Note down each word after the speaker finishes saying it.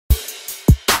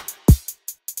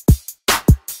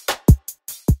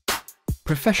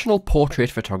Professional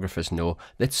portrait photographers know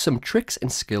that some tricks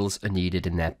and skills are needed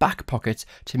in their back pocket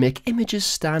to make images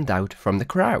stand out from the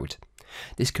crowd.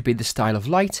 This could be the style of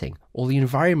lighting or the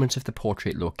environment of the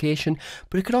portrait location,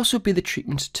 but it could also be the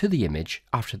treatment to the image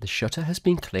after the shutter has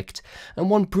been clicked, and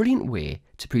one brilliant way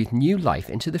to breathe new life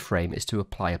into the frame is to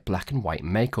apply a black and white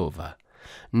makeover.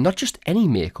 Not just any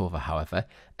makeover, however,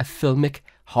 a filmic,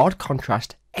 hard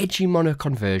contrast, edgy mono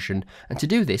conversion, and to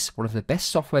do this, one of the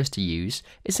best softwares to use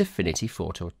is Affinity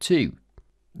Photo 2.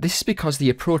 This is because the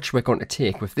approach we're going to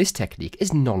take with this technique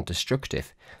is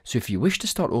non-destructive, so if you wish to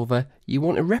start over, you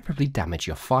won't irreparably damage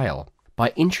your file.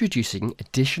 By introducing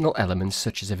additional elements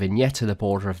such as a vignette to the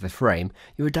border of the frame,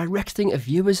 you are directing a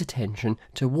viewer's attention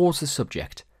towards the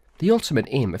subject, the ultimate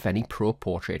aim of any pro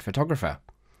portrait photographer.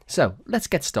 So let's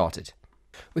get started.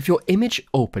 With your image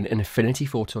open in Affinity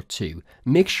Photo 2,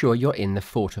 make sure you're in the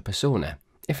photo persona.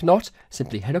 If not,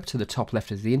 simply head up to the top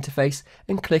left of the interface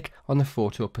and click on the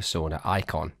photo persona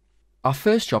icon. Our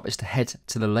first job is to head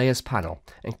to the layers panel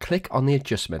and click on the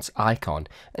adjustments icon,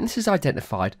 and this is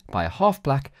identified by a half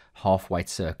black, half white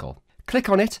circle. Click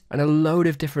on it and a load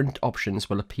of different options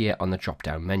will appear on the drop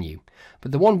down menu,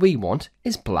 but the one we want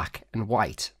is black and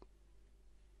white.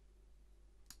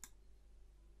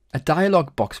 A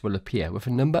dialog box will appear with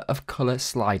a number of colour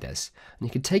sliders, and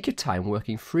you can take your time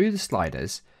working through the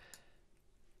sliders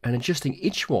and adjusting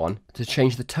each one to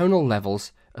change the tonal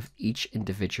levels of each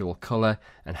individual colour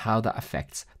and how that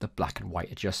affects the black and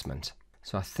white adjustment.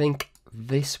 So I think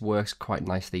this works quite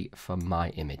nicely for my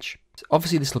image. So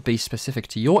obviously this will be specific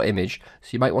to your image, so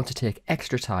you might want to take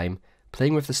extra time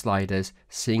playing with the sliders,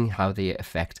 seeing how they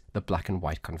affect the black and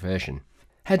white conversion.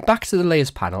 Head back to the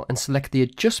layers panel and select the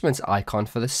adjustments icon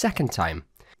for the second time.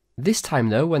 This time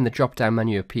though, when the drop down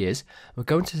menu appears, we're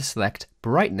going to select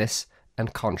brightness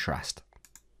and contrast.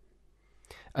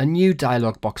 A new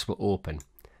dialog box will open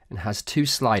and has two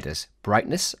sliders,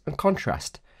 brightness and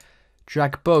contrast.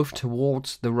 Drag both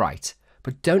towards the right,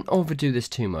 but don't overdo this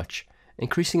too much.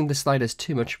 Increasing the sliders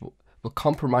too much will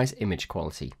compromise image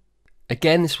quality.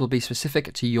 Again, this will be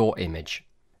specific to your image.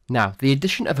 Now, the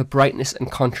addition of a brightness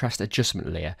and contrast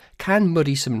adjustment layer can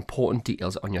muddy some important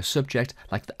details on your subject,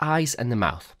 like the eyes and the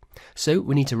mouth. So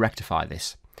we need to rectify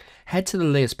this. Head to the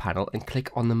layers panel and click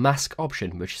on the mask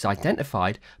option, which is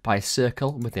identified by a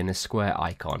circle within a square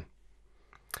icon.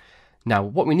 Now,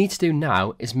 what we need to do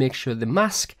now is make sure the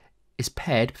mask is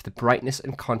paired with the brightness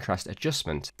and contrast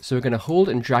adjustment. So we're going to hold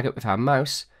and drag it with our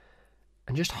mouse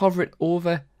and just hover it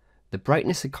over the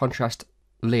brightness and contrast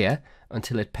layer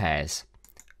until it pairs.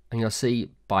 And you'll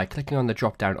see by clicking on the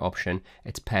drop down option,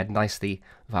 it's paired nicely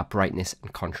with our brightness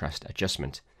and contrast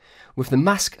adjustment. With the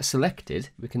mask selected,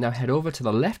 we can now head over to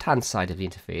the left hand side of the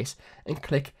interface and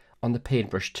click on the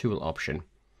paintbrush tool option.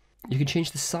 You can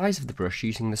change the size of the brush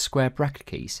using the square bracket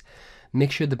keys.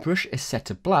 Make sure the brush is set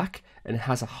to black and it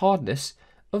has a hardness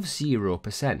of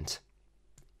 0%.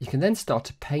 You can then start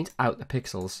to paint out the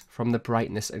pixels from the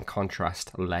brightness and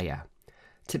contrast layer.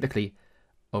 Typically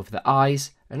over the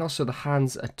eyes, and also the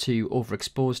hands are too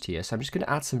overexposed here, so I'm just going to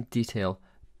add some detail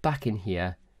back in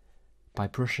here by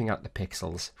brushing out the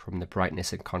pixels from the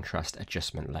brightness and contrast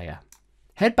adjustment layer.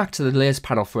 Head back to the layers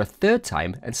panel for a third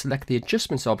time and select the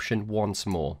adjustments option once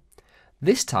more.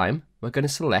 This time we're going to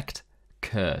select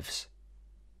curves.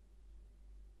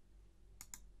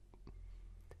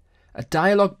 A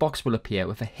dialog box will appear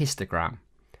with a histogram,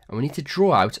 and we need to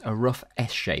draw out a rough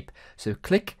S shape. So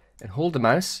click and hold the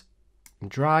mouse and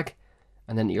drag,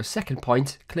 and then at your second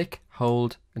point, click,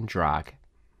 hold and drag.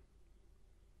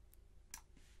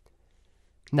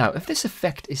 Now, if this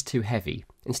effect is too heavy,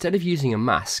 instead of using a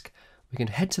mask, we can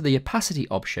head to the opacity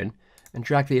option and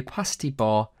drag the opacity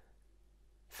bar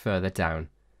further down.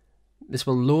 This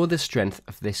will lower the strength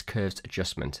of this curves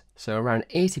adjustment, so around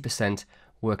 80%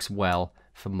 works well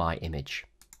for my image.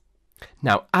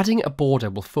 Now, adding a border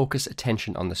will focus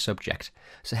attention on the subject,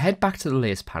 so head back to the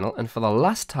layers panel, and for the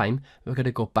last time we're going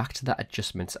to go back to that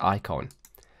adjustments icon.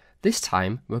 This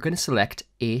time we're going to select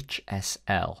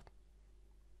HSL.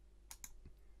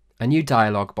 A new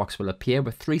dialog box will appear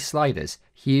with three sliders: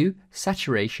 hue,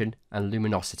 saturation and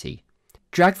luminosity.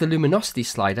 Drag the luminosity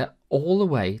slider all the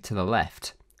way to the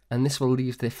left, and this will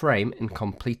leave the frame in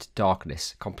complete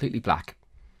darkness, completely black.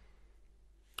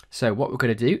 So what we're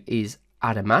going to do is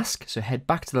add a mask, so head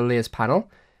back to the layers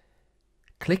panel,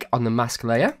 click on the mask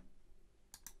layer,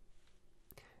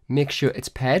 make sure it's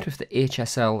paired with the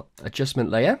HSL adjustment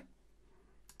layer,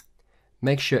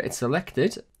 make sure it's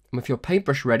selected, and with your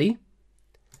paintbrush ready,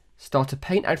 start to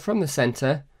paint out from the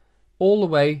center all the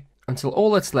way until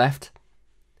all that's left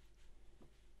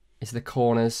is the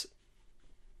corners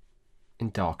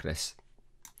in darkness.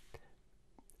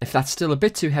 If that's still a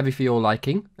bit too heavy for your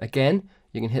liking, again,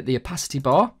 you can hit the opacity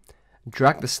bar,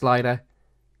 drag the slider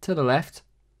to the left,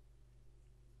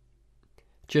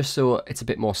 just so it's a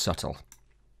bit more subtle.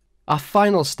 Our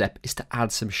final step is to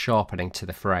add some sharpening to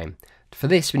the frame. For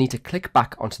this, we need to click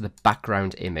back onto the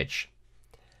background image.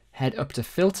 Head up to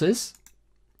Filters,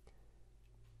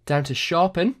 down to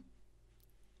Sharpen,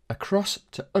 across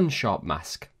to Unsharp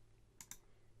Mask.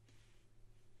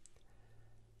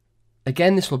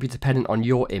 Again, this will be dependent on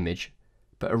your image,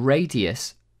 but a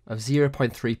radius of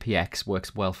 0.3px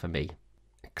works well for me.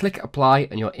 Click Apply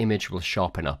and your image will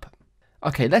sharpen up.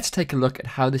 Okay, let's take a look at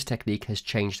how this technique has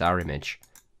changed our image.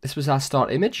 This was our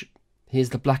start image.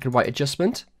 Here's the black and white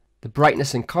adjustment, the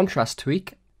brightness and contrast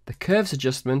tweak, the curves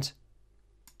adjustment,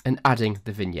 and adding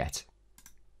the vignette.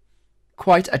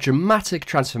 Quite a dramatic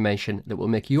transformation that will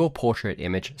make your portrait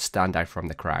image stand out from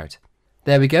the crowd.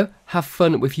 There we go, have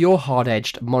fun with your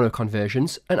hard-edged mono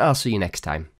conversions, and I'll see you next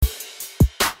time.